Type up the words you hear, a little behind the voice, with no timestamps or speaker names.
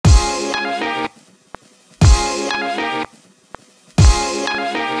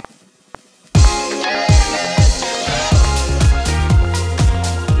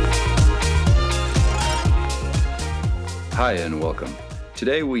Hi and welcome.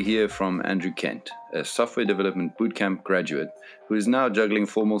 Today we hear from Andrew Kent, a software development bootcamp graduate who is now juggling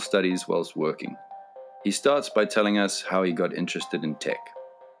formal studies whilst working. He starts by telling us how he got interested in tech.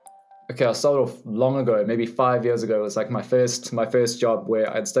 Okay, I'll start off long ago, maybe 5 years ago. It was like my first job where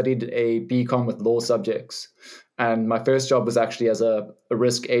I'd studied a BCom with law subjects. And my first job was actually as a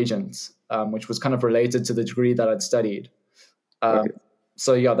risk agent, which was kind of related to the degree that I'd studied. Okay.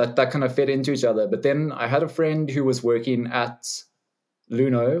 So yeah, that kind of fit into each other. But then I had a friend who was working at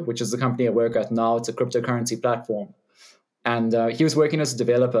Luno, which is the company I work at now. It's a cryptocurrency platform. And he was working as a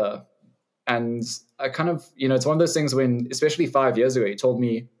developer. And I kind of, it's one of those things when, especially 5 years ago, he told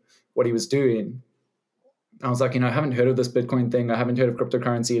me what he was doing. I was like, I haven't heard of this Bitcoin thing. I haven't heard of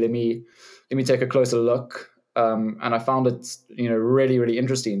cryptocurrency. Let me take a closer look. And I found it, really, really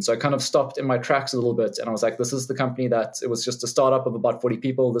interesting. So I kind of stopped in my tracks a little bit. And I was like, this is the company that it was just a startup of about 40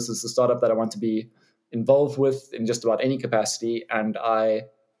 people. This is the startup that I want to be involved with in just about any capacity. And I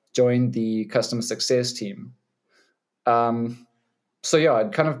joined the customer success team. So yeah,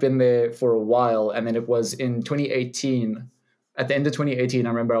 I'd kind of been there for a while. And then it was in 2018. At the end of 2018, I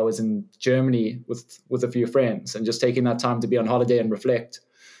remember I was in Germany with a few friends and just taking that time to be on holiday and reflect.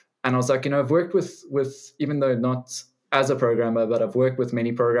 And I was like, I've worked with even though not as a programmer, but I've worked with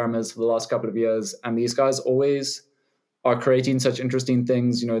many programmers for the last couple of years. And these guys always are creating such interesting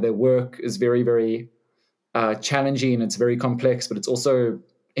things. Their work is very, very challenging. It's very complex, but it's also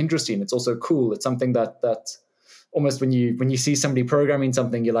interesting. It's also cool. It's something that almost when you see somebody programming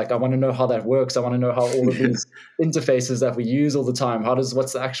something, you're like, I want to know how that works. I want to know how all of these interfaces that we use all the time,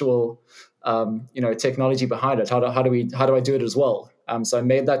 what's the actual technology behind it? How do I do it as well? So I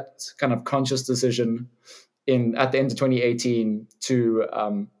made that kind of conscious decision at the end of 2018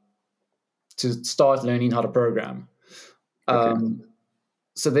 to start learning how to program.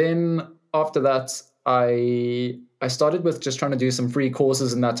 So then after that, I started with just trying to do some free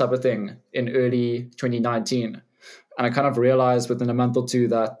courses and that type of thing in early 2019. And I kind of realized within a month or two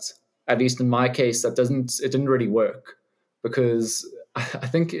that, at least in my case, it didn't really work, because I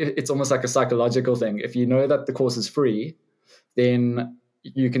think it's almost like a psychological thing. If you know that the course is free, then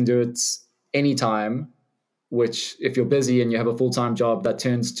you can do it anytime, which if you're busy and you have a full-time job, that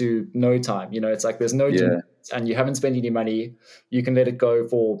turns to no time. It's like there's no due and you haven't spent any money. You can let it go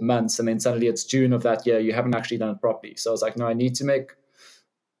for months, and then suddenly it's June of that year. You haven't actually done it properly. So I was like, no, I need to make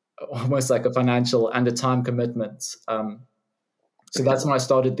almost like a financial and a time commitment. So that's when I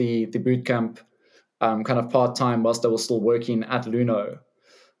started the boot camp, kind of part-time whilst I was still working at Luno.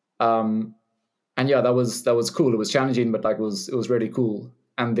 And yeah, that was cool. It was challenging, but it was really cool.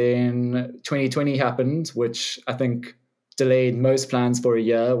 And then 2020 happened, which I think delayed most plans for a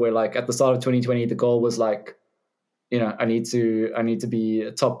year, where like at the start of 2020, the goal was like, I need to be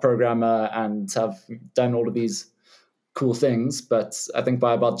a top programmer and have done all of these cool things. But I think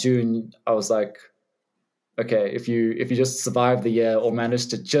by about June, I was like, okay, if you just survive the year or manage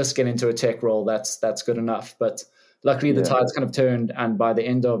to just get into a tech role, that's good enough. But luckily the tides kind of turned, and by the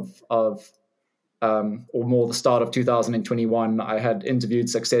end of or more the start of 2021, I had interviewed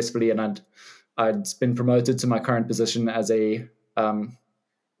successfully, and I'd been promoted to my current position as a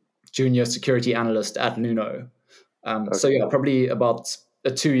junior security analyst at Luno. So yeah, probably about a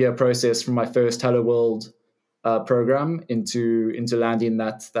 2-year process from my first Hello World program into landing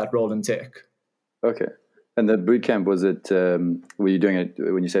that role in tech. Okay. And the boot camp, was it? Were you doing it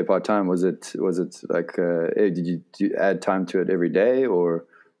when you say part time? Was it like? Did you add time to it every day, or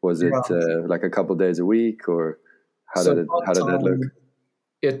was it like a couple of days a week, or how did that look?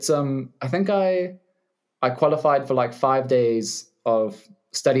 It's I think I qualified for like 5 days of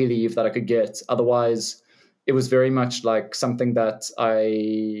study leave that I could get. Otherwise, it was very much like something that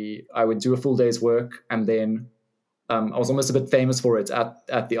I would do a full day's work, and then I was almost a bit famous for it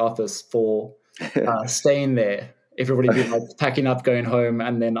at the office for staying there. Everybody would be like packing up, going home,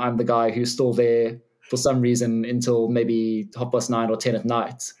 and then I'm the guy who's still there for some reason until maybe 9:30 or 10 at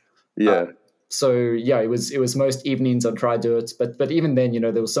night. So yeah, it was most evenings I'd try to do it, but even then,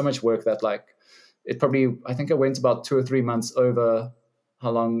 there was so much work that like it probably, I think I went about 2 or 3 months over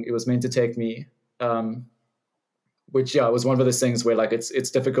how long it was meant to take me. Which was one of those things where like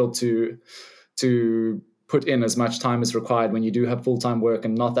it's difficult to put in as much time as required when you do have full-time work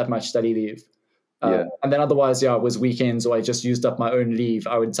and not that much study leave. And then otherwise, it was weekends, or I just used up my own leave.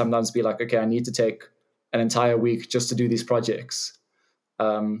 I would sometimes be like, okay, I need to take an entire week just to do these projects.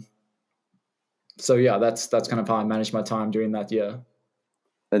 So yeah, that's kind of how I managed my time during that year.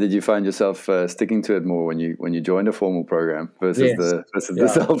 And did you find yourself sticking to it more when you joined a formal program versus the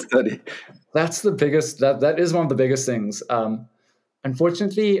self-study? That's the biggest. That is one of the biggest things.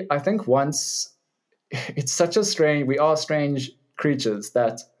 Unfortunately, I think once it's such a strange. We are strange creatures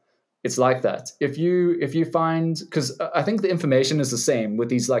that it's like that. If you find, because I think the information is the same with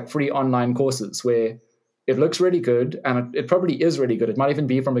these like free online courses where it looks really good, and it probably is really good. It might even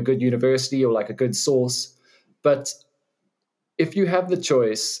be from a good university or like a good source. But if you have the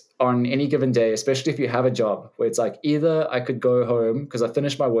choice on any given day, especially if you have a job where it's like either I could go home because I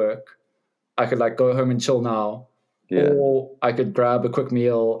finished my work, I could like go home and chill now, or I could grab a quick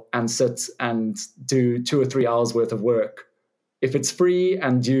meal and sit and do 2 or 3 hours worth of work. If it's free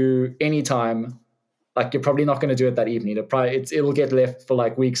and due anytime, like you're probably not going to do it that evening. It'll get left for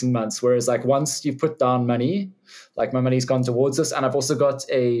like weeks and months. Whereas like once you put down money, like my money's gone towards this, and I've also got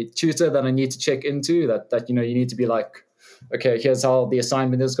a tutor that I need to check into. That you need to be like, okay, here's how the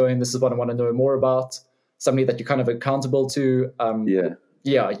assignment is going. This is what I want to know more about. Somebody that you're kind of accountable to.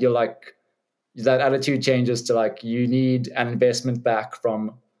 You're like, that attitude changes to like, you need an investment back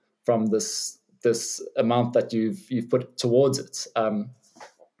from this amount that you've put towards it.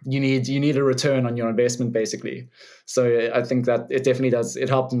 You need a return on your investment, basically. So I think that it definitely does. It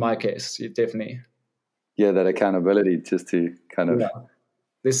helped in my case. It definitely. Yeah, that accountability, just to kind of. Yeah.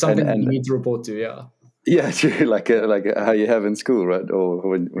 There's something that you need to report to. Yeah. Yeah, true. Like how you have in school, right? Or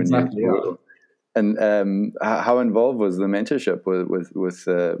when exactly, you. Yeah. And how involved was the mentorship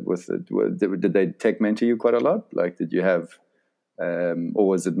did they tech mentor you quite a lot? Like, did you have, or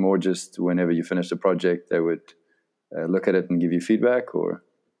was it more just whenever you finished a project, they would look at it and give you feedback? Or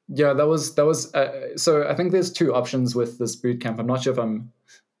yeah, that was. So I think there's two options with this bootcamp. I'm not sure if I'm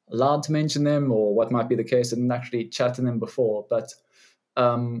allowed to mention them or what might be the case. I didn't actually chat to them before, but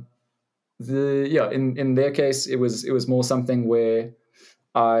in their case, it was more something where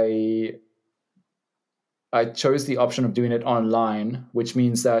I chose the option of doing it online, which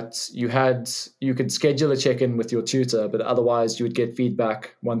means that you could schedule a check-in with your tutor, but otherwise you would get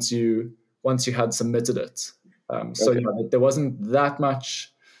feedback once you had submitted it. There wasn't that much.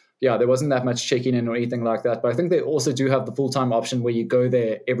 Yeah, there wasn't that much checking in or anything like that. But I think they also do have the full-time option where you go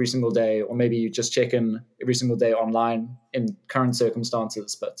there every single day, or maybe you just check in every single day online in current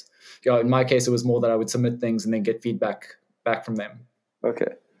circumstances. But in my case, it was more that I would submit things and then get feedback back from them.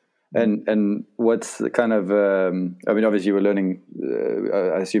 Okay. And what's the kind of, I mean, obviously you were learning,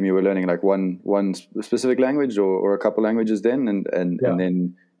 I assume you were learning like one specific language or a couple languages then, and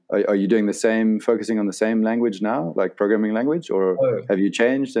then are you doing the same, focusing on the same language now, like programming language, or have you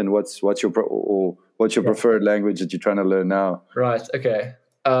changed? And what's your preferred language that you're trying to learn now? Right. Okay.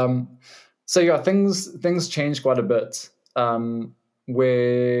 Things changed quite a bit.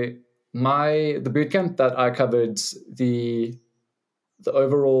 Where the bootcamp that I covered, the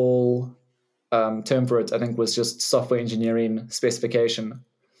overall term for it, I think, was just software engineering specification.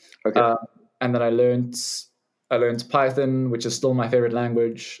 Okay. And then I learned Python, which is still my favorite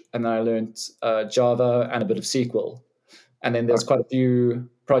language, and then I learned Java and a bit of SQL. And then there's quite a few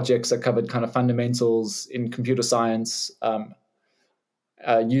projects that covered kind of fundamentals in computer science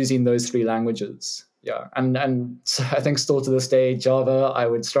using those three languages. Yeah, and I think still to this day, Java, I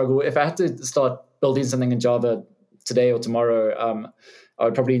would struggle. If I had to start building something in Java today or tomorrow, I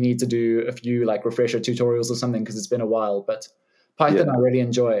would probably need to do a few like refresher tutorials or something because it's been a while. But Python, I really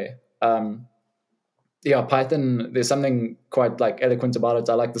enjoy. Python, there's something quite like eloquent about it.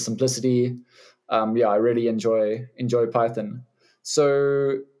 I like the simplicity. I really enjoy Python.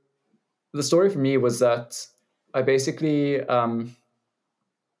 So the story for me was that I basically, as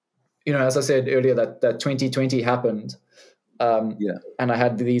I said earlier, that 2020 happened. And I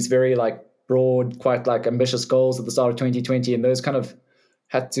had these very like broad, quite like ambitious goals at the start of 2020, and those kind of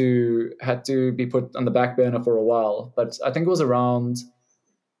had to be put on the back burner for a while. But I think it was around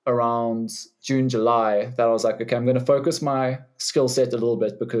June, July that I was like, okay, I'm going to focus my skill set a little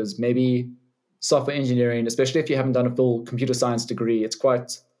bit, because maybe software engineering, especially if you haven't done a full computer science degree, it's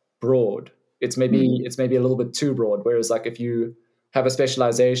quite broad. It's maybe a little bit too broad. Whereas like if you have a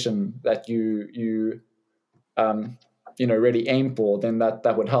specialization that you really aim for, then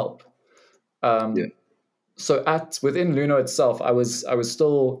that would help. So within Luno itself, I was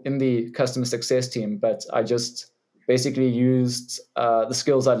still in the customer success team, but I just basically used the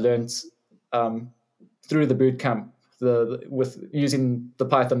skills I learned through the bootcamp. With using the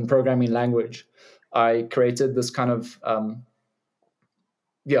Python programming language, I created this kind of a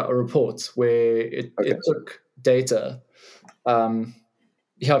report where it took data.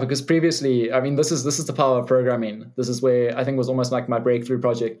 Because previously, I mean, this is the power of programming. This is where I think was almost like my breakthrough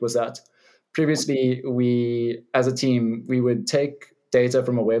project, was that previously we, as a team, we would take data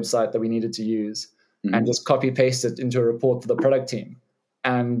from a website that we needed to use and just copy paste it into a report for the product team.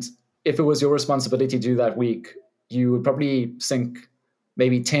 And if it was your responsibility to do that week, you would probably sink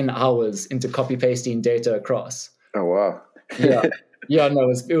maybe 10 hours into copy pasting data across. Oh, wow. Yeah. Yeah, no,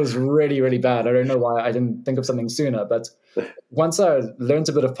 it was really, really bad. I don't know why I didn't think of something sooner. But once I learned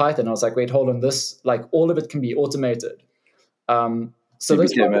a bit of Python, I was like, wait, hold on, this, like, all of it can be automated. So you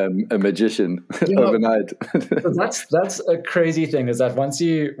became a magician overnight. That's a crazy thing, is that once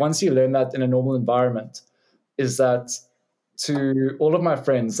you learn that in a normal environment, is that to all of my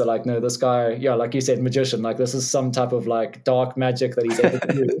friends, they're like, no, this guy, yeah, like you said, magician, like this is some type of like dark magic that he's able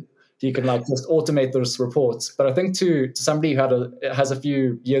to do. He can like just automate those reports. But I think to somebody who has a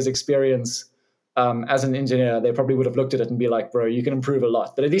few years experience as an engineer, they probably would have looked at it and be like, bro, you can improve a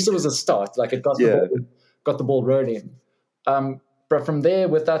lot. But at least it was a start. Like it got the ball rolling. But from there,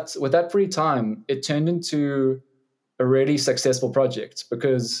 with that free time, it turned into a really successful project,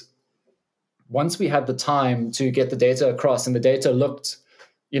 because once we had the time to get the data across, and the data looked,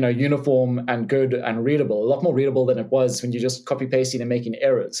 uniform and good and readable, a lot more readable than it was when you just copy pasting and making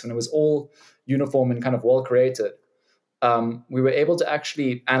errors. When it was all uniform and kind of well created, we were able to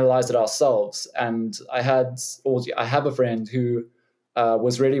actually analyze it ourselves. And I have a friend who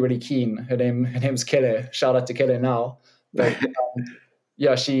was really, really keen. Her name's Kele. Shout out to Kele now. But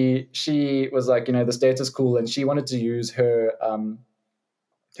yeah, she was like, this data's cool, and she wanted to use her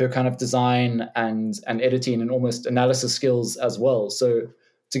kind of design and editing and almost analysis skills as well. So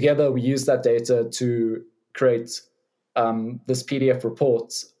together we used that data to create this PDF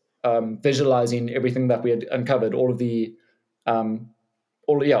report, visualizing everything that we had uncovered, all of these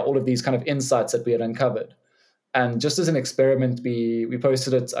kind of insights that we had uncovered. And just as an experiment, we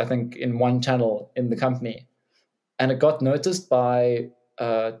posted it, I think, in one channel in the company, and it got noticed by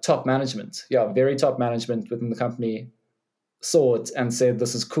top management. Yeah, very top management within the company saw it and said,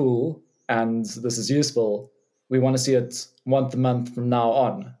 this is cool and this is useful. We want to see it once a month from now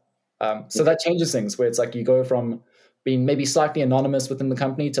on. So that changes things, where it's like you go from being maybe slightly anonymous within the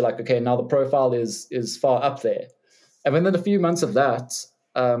company to like, okay, now the profile is far up there. And within a few months of that,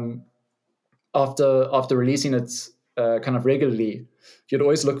 after releasing it kind of regularly, you'd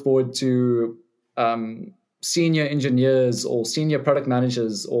always look forward to senior engineers or senior product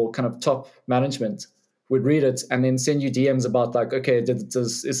managers or kind of top management would read it and then send you DMs about like, okay,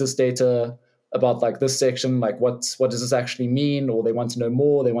 is this data about like this section, like what does this actually mean? Or they want to know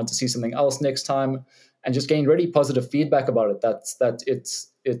more, they want to see something else next time, and just gain really positive feedback about it. That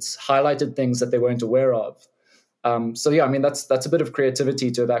it's highlighted things that they weren't aware of. So yeah, I mean that's a bit of creativity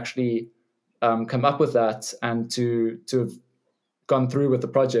to have actually come up with that, and to have gone through with the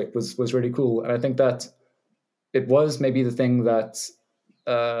project was really cool. And I think that it was maybe the thing that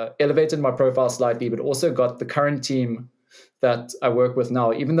elevated my profile slightly, but also got the current team that I work with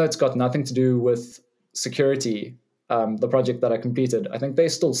now, even though it's got nothing to do with security, the project that I completed, I think they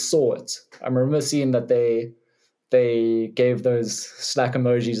still saw it. I remember seeing that they gave those Slack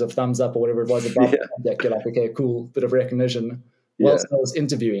emojis of thumbs up or whatever it was about the project. You're like, okay, cool, bit of recognition whilst I was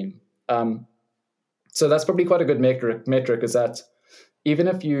interviewing. So that's probably quite a good metric is that even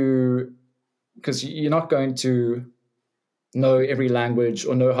if because you're not going to know every language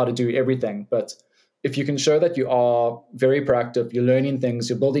or know how to do everything, but if you can show that you are very proactive, you're learning things,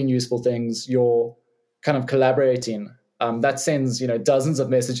 you're building useful things, you're kind of collaborating, that sends dozens of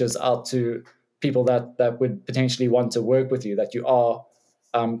messages out to people that would potentially want to work with you, that you are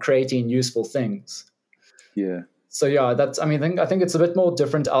creating useful things. Yeah. So yeah, I think it's a bit more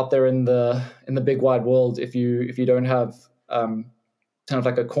different out there in the big wide world if you don't have kind of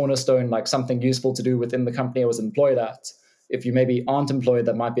like a cornerstone, like something useful to do within the company I was employed at. If you maybe aren't employed,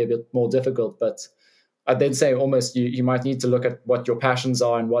 that might be a bit more difficult. But I'd then say almost you might need to look at what your passions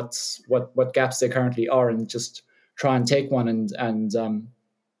are and what gaps there currently are, and just try and take one and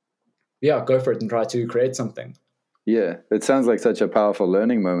go for it and try to create something. Yeah, it sounds like such a powerful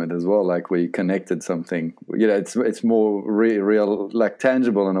learning moment as well, like where you connected something. It's more real, like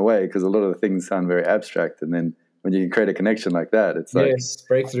tangible in a way, because a lot of the things sound very abstract, and then when you create a connection like that, it's like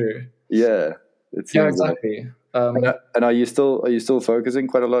breakthrough. Yeah, it seems exactly. And are you still focusing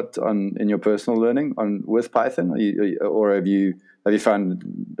quite a lot in your personal learning with Python? Or have you found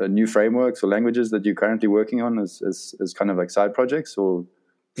new frameworks or languages that you're currently working on as kind of like side projects or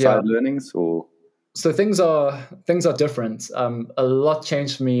side learnings? Or so things are different. A lot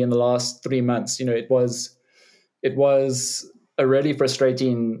changed for me in the last 3 months. It was a really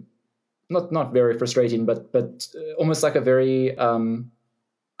frustrating, not very frustrating, but almost like a very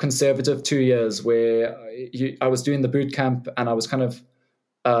conservative 2 years where I was doing the boot camp and I was kind of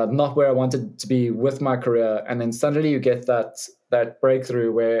not where I wanted to be with my career. And then suddenly you get that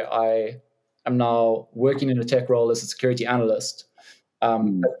breakthrough where I am now working in a tech role as a security analyst.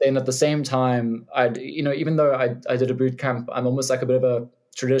 But then at the same time, even though I did a boot camp, I'm almost like a bit of a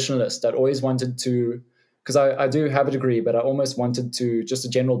traditionalist that always wanted to, because I do have a degree, but I almost wanted to, just a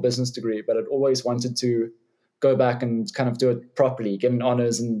general business degree, but I'd always wanted to go back and kind of do it properly, get an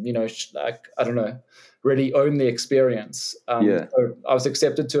honors and, like, I don't know, really own the experience. So I was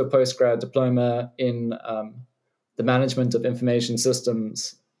accepted to a postgrad diploma in the management of information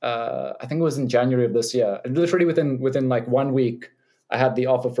systems. I think it was in January of this year. And literally within like 1 week, I had the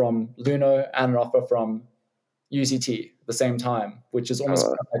offer from Luno and an offer from UCT at the same time, which is almost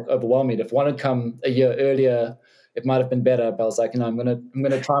like overwhelming. If one had come a year earlier, it might have been better. But I was like, I'm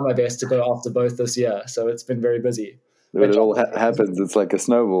gonna try my best to go after both this year. So it's been very busy. When it all happens, it's like a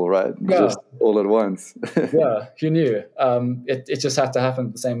snowball, right? Yeah. Just all at once. Yeah, who knew? It just had to happen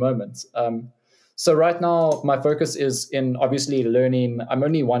at the same moment. So right now, my focus is in obviously learning. I'm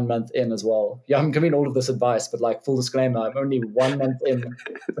only 1 month in as well. Yeah, I'm giving all of this advice, but like full disclaimer, I'm only 1 month in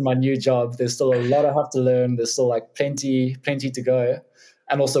to my new job. There's still a lot I have to learn. There's still like plenty to go,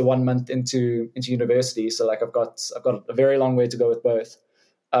 and also 1 month into university. So like I've got a very long way to go with both.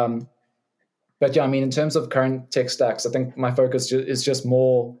 But yeah, I mean, in terms of current tech stacks, I think my focus is just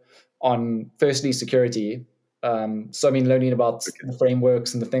more on firstly security. So I mean, learning about the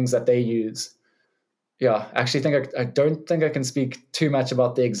frameworks and the things that they use. Yeah, I actually I don't think I can speak too much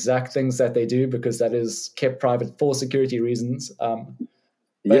about the exact things that they do because that is kept private for security reasons.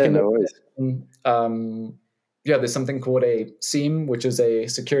 Yeah, no worries. There's something called a SIEM, which is a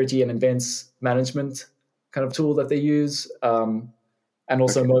security and events management kind of tool that they use. And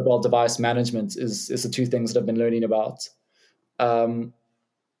also mobile device management is the two things that I've been learning about. And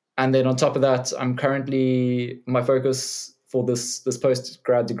then on top of that, I'm currently, my focus for this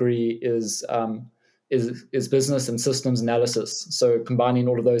post-grad degree is business and systems analysis. So combining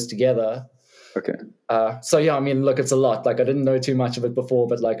all of those together. Okay. So yeah, I mean, look, it's a lot. Like I didn't know too much of it before,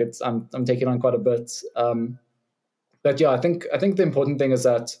 but like I'm taking on quite a bit. But yeah, I think the important thing is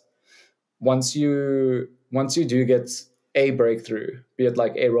that once you do get a breakthrough, be it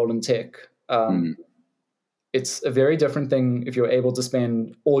like a role in tech, it's a very different thing if you're able to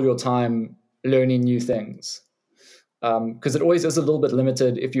spend all your time learning new things. Because it always is a little bit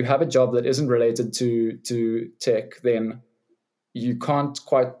limited. If you have a job that isn't related to tech, then you can't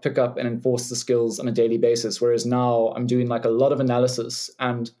quite pick up and enforce the skills on a daily basis. Whereas now I'm doing like a lot of analysis,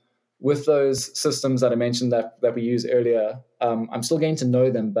 and with those systems that I mentioned that we used earlier, I'm still getting to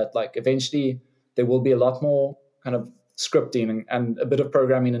know them, but like eventually there will be a lot more kind of scripting and a bit of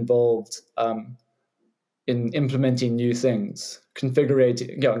programming involved in implementing new things,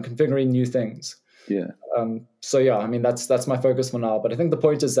 configuring new things. Yeah. So yeah, I mean that's my focus for now. But I think the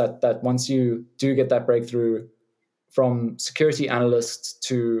point is that once you do get that breakthrough from security analyst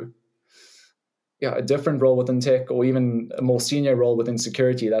to a different role within tech, or even a more senior role within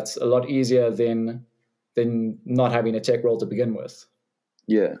security, that's a lot easier than not having a tech role to begin with.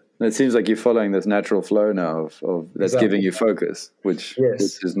 Yeah, it seems like you're following this natural flow now of that's giving you focus, which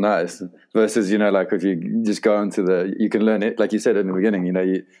is nice. Versus, like if you just go into you can learn it, like you said in the beginning,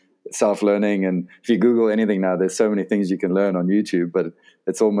 you self-learning, and if you Google anything now, there's so many things you can learn on YouTube, but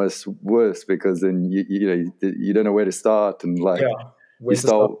it's almost worse because then you don't know where to start, and like you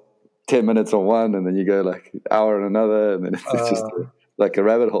start 10 minutes on one and then you go like an hour on another, and then it's just like a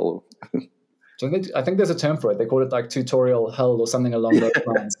rabbit hole. I think there's a term for it. They call it like tutorial hell or something along those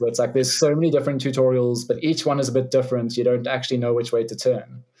lines, where it's like there's so many different tutorials, but each one is a bit different. You don't actually know which way to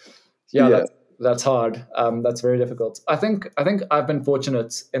turn. That's hard. That's very difficult. I think I've been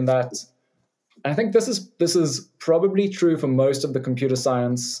fortunate in that. I think this is probably true for most of the computer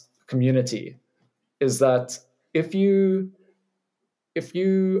science community, is that if you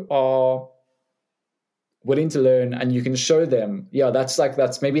are willing to learn and you can show them,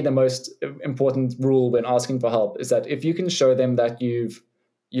 that's maybe the most important rule when asking for help, is that if you can show them that you've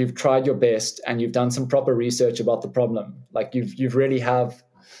tried your best and you've done some proper research about the problem, like you've really have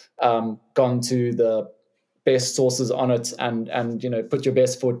gone to the best sources on it and put your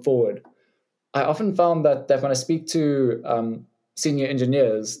best foot forward. I often found that when I speak to senior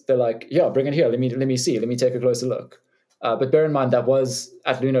engineers, they're like, yeah, bring it here, let me see, let me take a closer look. But bear in mind that was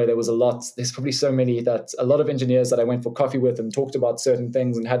at Luno, there's probably so many that a lot of engineers that I went for coffee with and talked about certain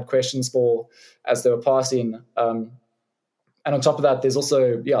things and had questions for as they were passing. And on top of that, there's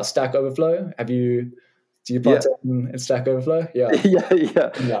also Stack Overflow. Do you part in Stack Overflow? Yeah.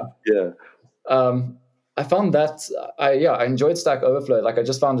 I found that I enjoyed Stack Overflow. Like I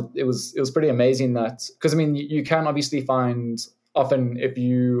just found it was pretty amazing that, because I mean you can obviously find often if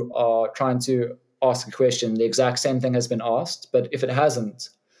you are trying to ask a question, the exact same thing has been asked, but if it hasn't,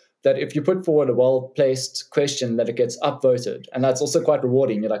 that if you put forward a well-placed question, that it gets upvoted, and that's also quite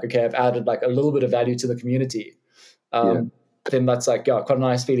rewarding. You're like, okay, I've added like a little bit of value to the community. Then that's like, yeah, quite a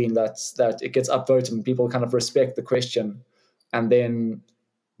nice feeling that it gets upvoted and people kind of respect the question. And then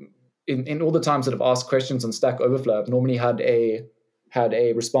in all the times that I've asked questions on Stack Overflow, I've normally had a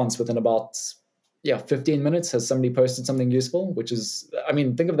response within about 15 minutes. Has somebody posted something useful? Which is, I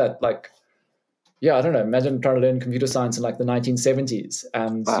mean, think of that, like, I don't know. Imagine trying to learn computer science in like the 1970s,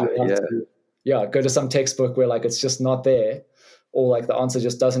 and you have to go to some textbook where like it's just not there, or like the answer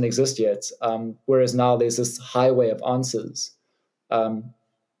just doesn't exist yet. Whereas now there's this highway of answers.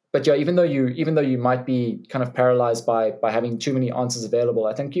 But yeah, even though you might be kind of paralyzed by having too many answers available,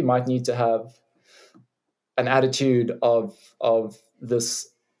 I think you might need to have an attitude of this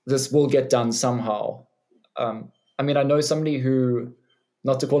will get done somehow. I mean, I know somebody who,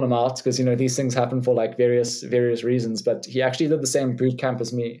 not to call him out because these things happen for like various reasons, but he actually did the same boot camp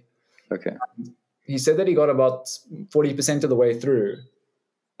as me. Okay. He said that he got about 40% of the way through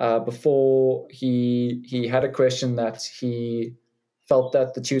before he had a question that he felt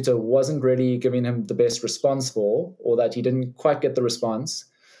that the tutor wasn't really giving him the best response for, or that he didn't quite get the response.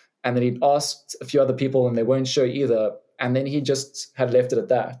 And then he'd asked a few other people and they weren't sure either. And then he just had left it at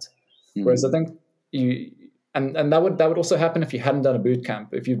that. Whereas I think and that would also happen if you hadn't done a boot camp.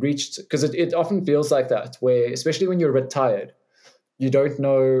 If you reached, because it often feels like that, where especially when you're a bit tired, you don't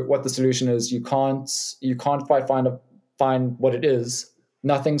know what the solution is. You can't quite find what it is.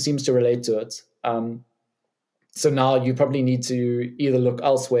 Nothing seems to relate to it. So now you probably need to either look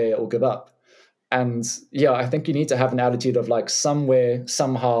elsewhere or give up. And I think you need to have an attitude of like, somewhere,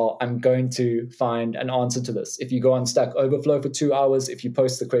 somehow, I'm going to find an answer to this. If you go on Stack Overflow for 2 hours, if you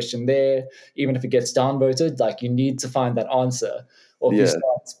post the question there, even if it gets downvoted, like, you need to find that answer. Or if you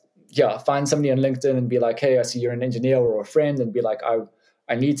start, find somebody on LinkedIn and be like, hey, I see you're an engineer, or a friend, and be like,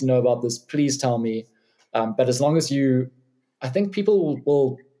 I need to know about this. Please tell me. But as long as I think people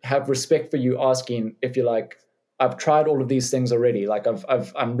will have respect for you asking, if you're like, I've tried all of these things already. Like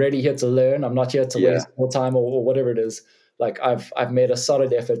I'm ready here to learn. I'm not here to waste more time or whatever it is. Like I've made a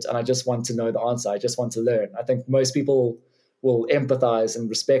solid effort and I just want to know the answer. I just want to learn. I think most people will empathize and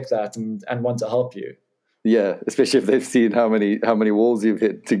respect that and want to help you. Yeah, especially if they've seen how many walls you've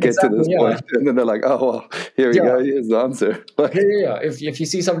hit to get to this point, and then they're like, "Oh, well, here we go. Here's the answer." Like, If you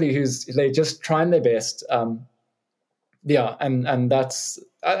see somebody they just trying their best, and that's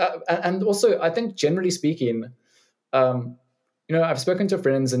and also I think generally speaking, I've spoken to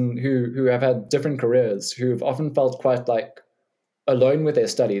friends and who have had different careers, who've often felt quite like alone with their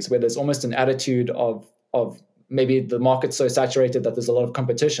studies, where there's almost an attitude of maybe the market's so saturated that there's a lot of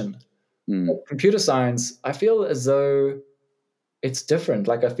competition. Computer science, I feel as though it's different.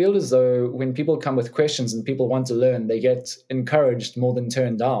 Like I feel as though when people come with questions and people want to learn, they get encouraged more than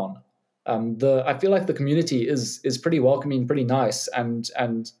turned down. I feel like the community is pretty welcoming, pretty nice, and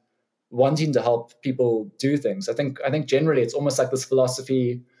wanting to help people do things. I think generally it's almost like this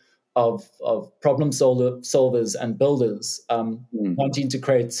philosophy of problem solvers and builders wanting to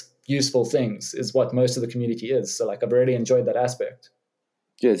create useful things is what most of the community is. So like I've really enjoyed that aspect.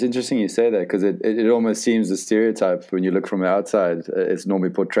 Yeah, it's interesting you say that, because it almost seems the stereotype when you look from the outside. It's normally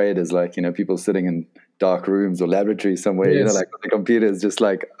portrayed as like, people sitting in dark rooms or laboratories somewhere, like on the computer is just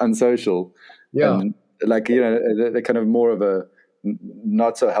like unsocial. Yeah. And like, they're kind of more of a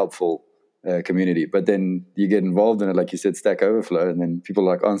not so helpful community. But then you get involved in it, like you said, Stack Overflow, and then people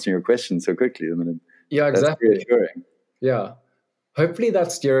like answering your questions so quickly. I mean, exactly. That's reassuring. Yeah. Hopefully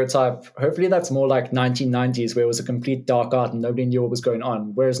that stereotype, hopefully that's more like 1990s, where it was a complete dark art and nobody knew what was going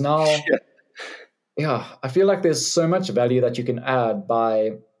on. Whereas now, I feel like there's so much value that you can add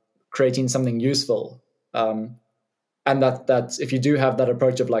by creating something useful. And that if you do have that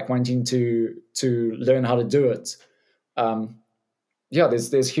approach of like wanting to learn how to do it,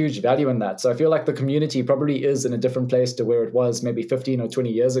 there's huge value in that. So I feel like the community probably is in a different place to where it was maybe 15 or 20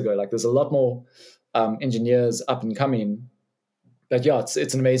 years ago. Like there's a lot more engineers up and coming. But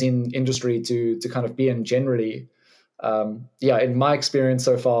it's an amazing industry to kind of be in generally. In my experience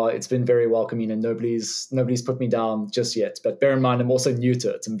so far, it's been very welcoming and nobody's put me down just yet. But bear in mind, I'm also new to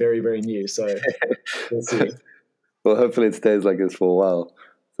it. I'm very, very new. So we'll see. Well, hopefully it stays like this for a while.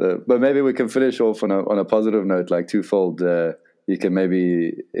 So, but maybe we can finish off on a positive note, like twofold. You can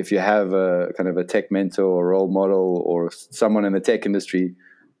maybe, if you have a kind of a tech mentor or role model or someone in the tech industry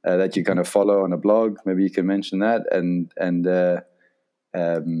that you kind of follow on a blog, maybe you can mention that.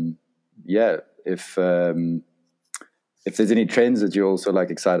 If there's any trends that you're also like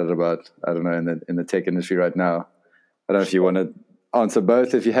excited about, I don't know, in the tech industry right now. I don't know if you want to answer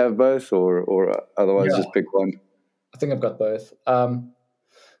both, if you have both, or otherwise just pick one. I think I've got both.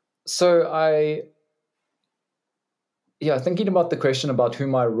 So thinking about the question about who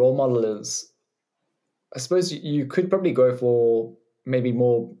my role model is, I suppose you could probably go for maybe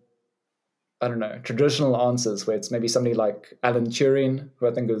more, I don't know, traditional answers where it's maybe somebody like Alan Turing, who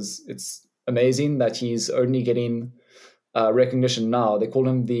I think it's amazing that he's only getting recognition now. They call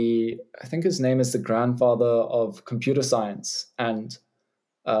him I think his name is the grandfather of computer science. And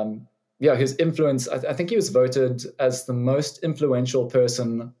his influence, I think he was voted as the most influential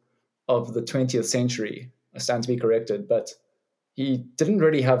person of the 20th century. I stand to be corrected, but he didn't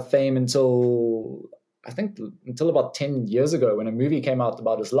really have fame until about 10 years ago when a movie came out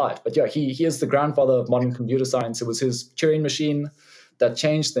about his life. But yeah, he is the grandfather of modern computer science. It was his Turing machine that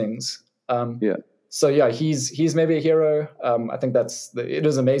changed things. So yeah, he's maybe a hero. I think it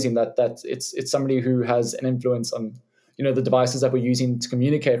is amazing that it's somebody who has an influence on, the devices that we're using to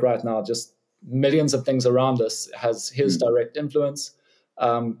communicate right now. Just millions of things around us has his direct influence.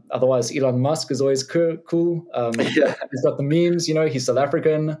 Otherwise, Elon Musk is always cool. He's got the memes. He's South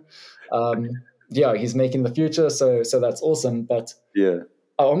African. He's making the future. So that's awesome. But yeah,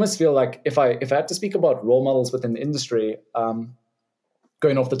 I almost feel like if I had to speak about role models within the industry,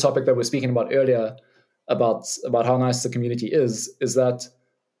 going off the topic that we were speaking about earlier about how nice the community is that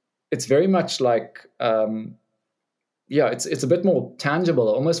it's very much like, it's a bit more tangible.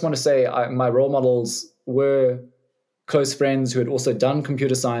 I almost want to say my role models were close friends who had also done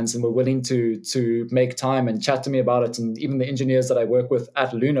computer science and were willing to make time and chat to me about it. And even the engineers that I work with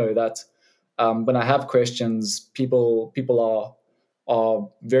at Luno, that when I have questions, people are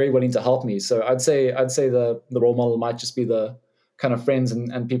very willing to help me. So I'd say the role model might just be the kind of friends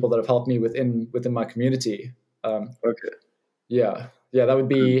and people that have helped me within my community. Okay. Yeah, that would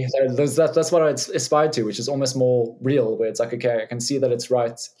be that's what I aspired to, which is almost more real, where it's like, okay, I can see that it's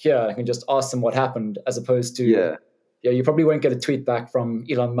right here. I can just ask them what happened, as opposed to you probably won't get a tweet back from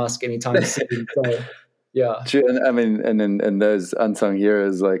Elon Musk anytime soon. So yeah, true. And I mean, and those unsung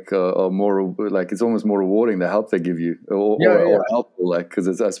heroes are more like, it's almost more rewarding, the help they give you, or helpful, like,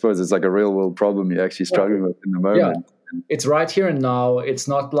 because I suppose it's like a real world problem you're actually struggling with in the moment. It's right here and now. It's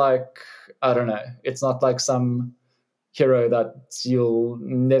not like, I don't know, it's not like some hero that you'll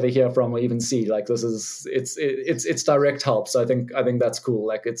never hear from or even see. Like, this is it's direct help. So I think that's cool.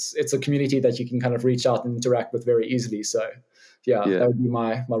 Like, it's a community that you can kind of reach out and interact with very easily. So that would be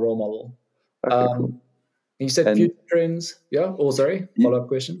my role model. Okay, cool. You said future trends. Follow-up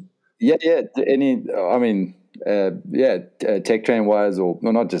question. Any, I mean, tech trend wise, or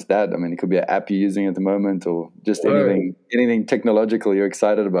not just that. I mean, it could be an app you're using at the moment, or just anything technological you're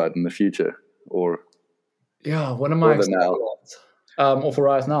excited about in the future, or what am I excited about? Or for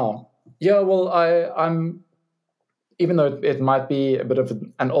right now? Well, I'm, even though it might be a bit of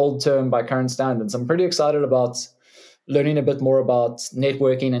an old term by current standards, I'm pretty excited about learning a bit more about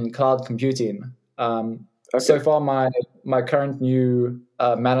networking and cloud computing. So far, my current new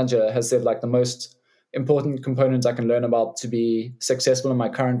manager has said, like, the most important component I can learn about to be successful in my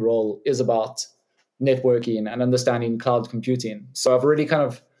current role is about networking and understanding cloud computing. So I've already kind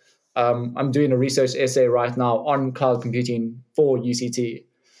of, I'm doing a research essay right now on cloud computing for UCT.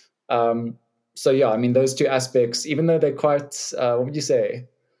 I mean, those two aspects, even though they're quite, what would you say?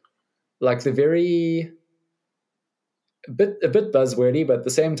 Like, they're very, a bit buzzwordy, but at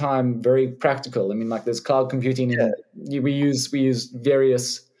the same time very practical. I mean, like, there's cloud computing, and we use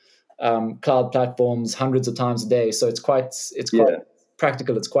various cloud platforms hundreds of times a day. So it's quite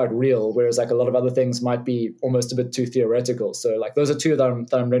practical. It's quite real. Whereas, like, a lot of other things might be almost a bit too theoretical. So, like, those are two that I'm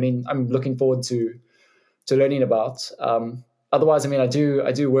learning. I'm looking forward to learning about. Otherwise, I mean, I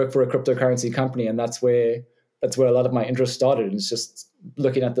do work for a cryptocurrency company, and that's where a lot of my interest started. It's just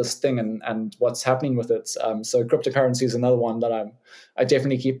looking at this thing and what's happening with it. So cryptocurrency is another one that I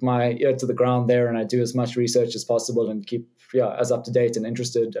definitely keep my ear to the ground there, and I do as much research as possible and keep as up to date and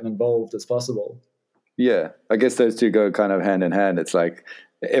interested and involved as possible. Yeah, I guess those two go kind of hand in hand. It's like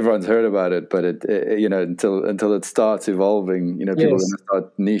everyone's heard about it, but it until it starts evolving, people are going to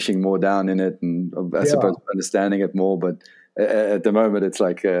start niching more down in it, and I suppose understanding it more. But at the moment, it's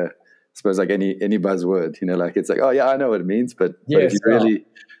like I suppose like any buzzword, like, it's like, oh yeah, I know what it means, but if you really,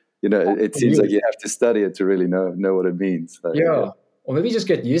 it seems like you have to study it to really know what it means. Like, or maybe just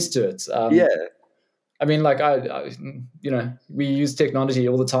get used to it. I mean, like, I we use technology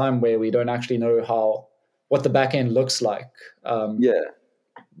all the time where we don't actually know what the back end looks like. I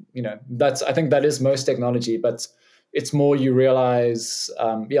think that is most technology, but it's more you realize,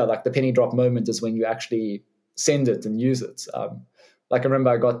 like, the penny drop moment is when you actually send it and use it. Like, I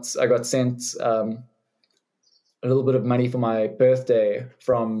remember I got sent a little bit of money for my birthday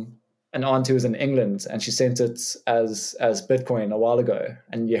from an aunt who was in England, and she sent it as Bitcoin a while ago,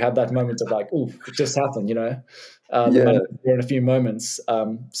 and you had that moment of like, oh, it just happened, you know. The money was there in a few moments.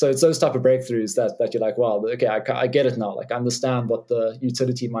 So it's those type of breakthroughs that you're like, wow, okay, I get it now. Like I understand what the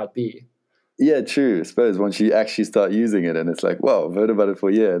utility might be. Yeah, true. I suppose once you actually start using it, and it's like, wow, I've heard about it for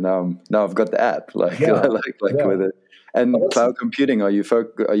a year. Now I've got the app. Like, Yeah. with it. And cloud computing, are you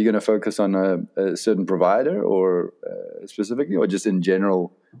going to focus on a certain provider or specifically, or just in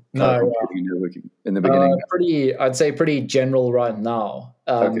general cloud computing and networking in the beginning? I'd say pretty general right now.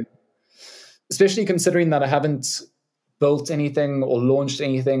 Okay. Especially considering that I haven't built anything or launched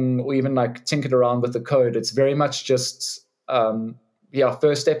anything or even like tinkered around with the code. It's very much just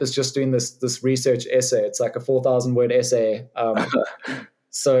first step is just doing this research essay. It's like a 4,000 word essay.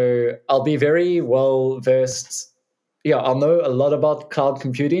 So I'll be very well versed. Yeah, I'll know a lot about cloud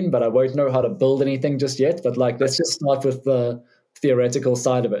computing, but I won't know how to build anything just yet. But like, let's just start with the theoretical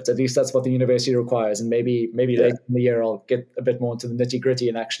side of it. At least that's what the university requires. And maybe later in the year, I'll get a bit more into the nitty gritty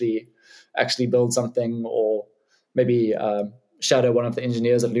and actually build something, or maybe shadow one of the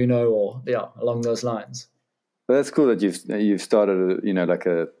engineers at Luno, or along those lines. Well, that's cool that you've started,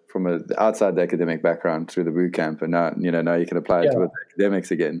 from an outside the academic background through the boot camp, and now you can apply it to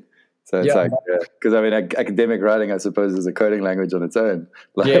academics again. So it's because I mean, academic writing, I suppose, is a coding language on its own.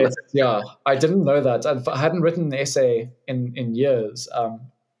 I didn't know that. I hadn't written an essay in years.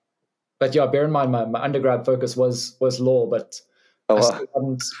 But bear in mind, my undergrad focus was law, but I still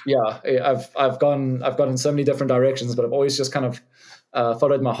haven't. I've gone in so many different directions, but I've always just kind of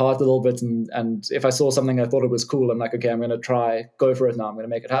followed my heart a little bit, and if I saw something I thought it was cool, I'm like, okay, I'm going to go for it now. I'm going to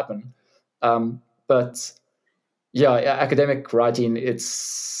make it happen. But academic writing,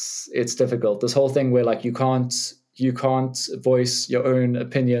 it's difficult. This whole thing where like you can't voice your own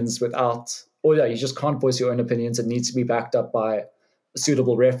opinions you just can't voice your own opinions. It needs to be backed up by a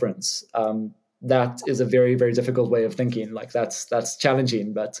suitable reference. That is a very, very difficult way of thinking. Like that's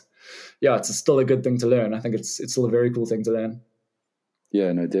challenging, but it's still a good thing to learn. I think it's still a very cool thing to learn.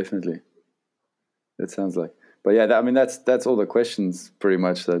 Yeah, no, definitely. That sounds like, but that's all the questions pretty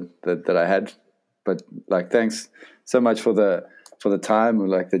much that I had. But like, thanks so much for the time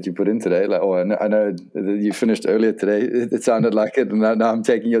that you put in today. Like, I know that you finished earlier today. It sounded like it, and now I'm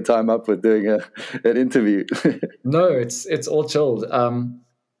taking your time up with doing an interview. No, it's all chilled.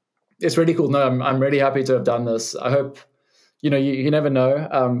 It's really cool. No, I'm really happy to have done this. I hope, you never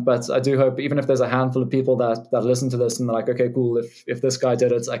know. But I do hope, even if there's a handful of people that listen to this and they're like, okay, cool. If this guy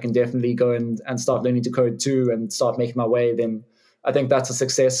did it, I can definitely go and start learning to code too and start making my way. Then I think that's a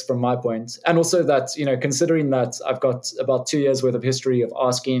success from my point. And also that, considering that I've got about 2 years worth of history of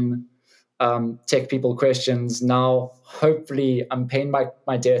asking tech people questions, now hopefully I'm paying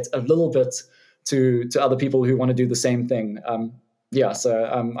my debt a little bit to other people who want to do the same thing. So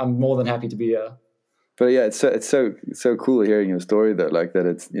I'm more than happy to be here. But it's so cool hearing your story though, like that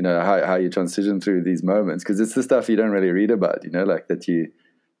it's, how you transition through these moments, because it's the stuff you don't really read about, like that you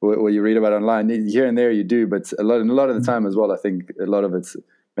read about online. Here and there you do, but a lot of the time as well, I think a lot of it's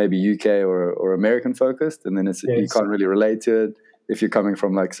maybe UK or American focused, and then you can't really relate to it if you're coming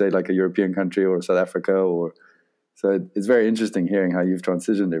from like a European country or South Africa so it's very interesting hearing how you've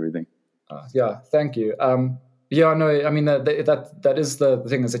transitioned everything. Thank you. I mean that is the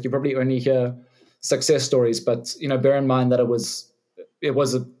thing, is that you probably only hear success stories, but bear in mind that it was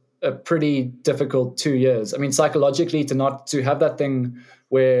a pretty difficult 2 years. I mean, psychologically, to have that thing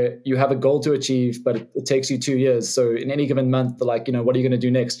where you have a goal to achieve, but it takes you 2 years. So in any given month, like, what are you going to do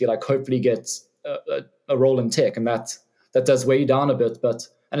next? You like hopefully get a role in tech, and that does weigh you down a bit.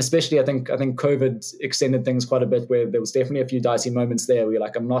 And especially I think COVID extended things quite a bit, where there was definitely a few dicey moments there where you're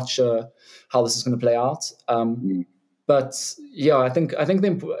like, I'm not sure how this is going to play out. But I think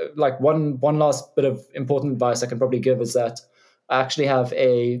one last bit of important advice I can probably give is that I actually have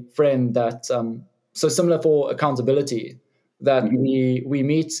a friend that so similar for accountability, that we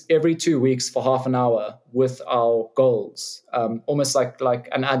meet every 2 weeks for half an hour with our goals, almost like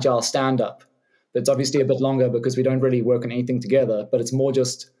an agile stand-up. It's obviously a bit longer because we don't really work on anything together, but it's more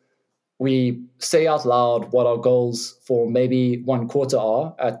just we say out loud what our goals for maybe one quarter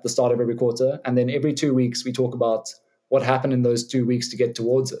are at the start of every quarter, and then every 2 weeks we talk about what happened in those 2 weeks to get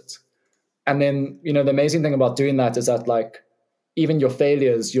towards it. And then, the amazing thing about doing that is that like even your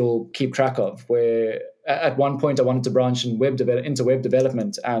failures you'll keep track of. Where at one point I wanted to branch into web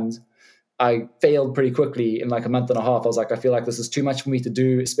development, and I failed pretty quickly in like a month and a half. I was like, I feel like this is too much for me to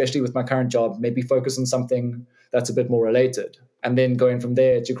do, especially with my current job. Maybe focus on something that's a bit more related. And then going from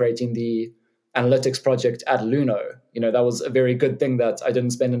there to creating the analytics project at Luno, that was a very good thing that I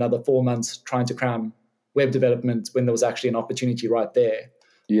didn't spend another 4 months trying to cram web development when there was actually an opportunity right there.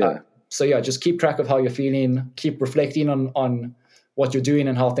 So yeah, just keep track of how you're feeling, keep reflecting on what you're doing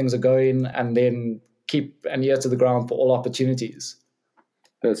and how things are going, and then keep an ear to the ground for all opportunities.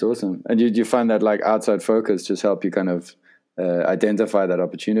 That's awesome. And you find that like outside focus just help you kind of identify that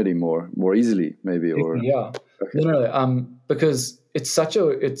opportunity more easily, maybe? Or yeah, okay. no, because it's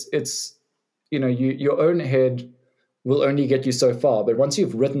your own head will only get you so far. But once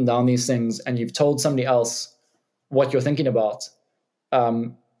you've written down these things and you've told somebody else what you're thinking about,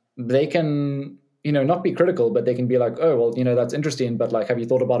 they can, not be critical, but they can be like, oh, well, that's interesting, but like, have you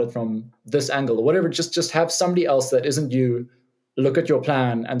thought about it from this angle or whatever? Just have somebody else that isn't you look at your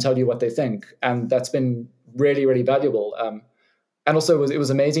plan and tell you what they think. And that's been really, really valuable. And also it was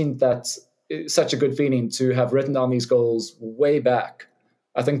amazing that it's such a good feeling to have written down these goals way back.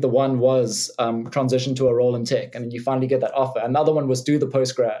 I think the one was transition to a role in tech, and you finally get that offer. Another one was do the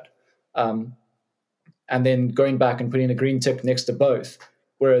postgrad, and then going back and putting a green tick next to both.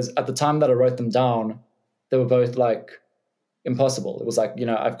 Whereas at the time that I wrote them down, they were both like impossible. It was like,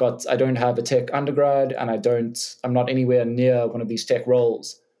 I don't have a tech undergrad, and I'm not anywhere near one of these tech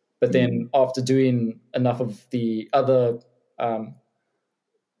roles. But then after doing enough of the other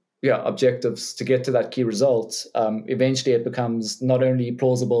objectives to get to that key result, eventually it becomes not only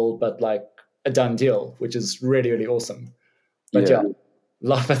plausible, but like a done deal, which is really, really awesome. But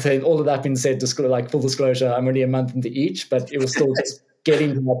all of that being said, full disclosure, I'm only a month into each, but it was still just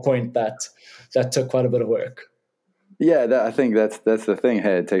getting to that point that took quite a bit of work. Yeah, I think that's the thing.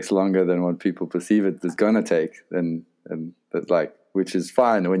 Hey, it takes longer than what people perceive it is going to take, and that, like, which is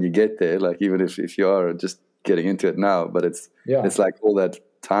fine when you get there. Like, even if you are just getting into it now, but it's like all that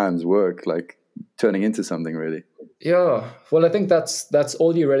time's work, like turning into something really. Yeah, well, I think that's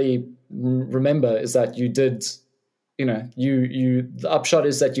all you really remember is that you did. The upshot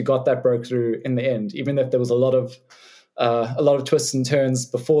is that you got that breakthrough in the end, even if there was a lot of twists and turns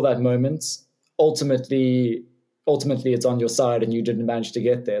before that moment. Ultimately it's on your side and you didn't manage to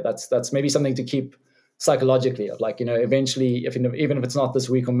get there. That's maybe something to keep psychologically, of like, eventually, even if it's not this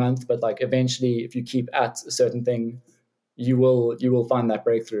week or month, but like eventually if you keep at a certain thing, you will find that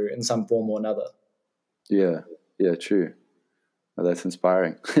breakthrough in some form or another. Yeah, true. Well, that's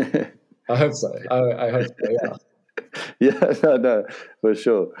inspiring. I hope so. I hope so, yeah. Yeah, no, for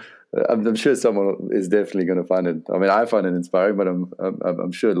sure. I'm sure someone is definitely going to find it. I mean, I find it inspiring, but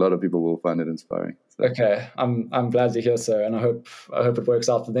I'm sure a lot of people will find it inspiring. So. Okay, I'm glad to hear so, and I hope it works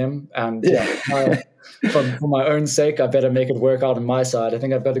out for them. And for my own sake, I better make it work out on my side. I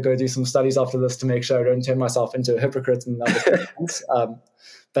think I've got to go do some studies after this to make sure I don't turn myself into a hypocrite in other things.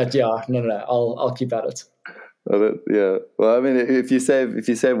 But yeah, no, I'll keep at it. Yeah. Well, I mean, if you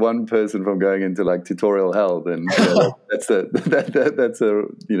save one person from going into like tutorial hell, then that's a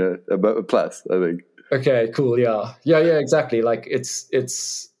plus, I think. Okay, cool. Yeah, exactly. Like it's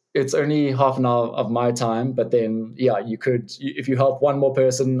only half an hour of my time, but then if you help one more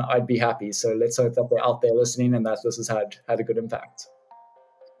person, I'd be happy. So let's hope that they're out there listening and that this has had a good impact.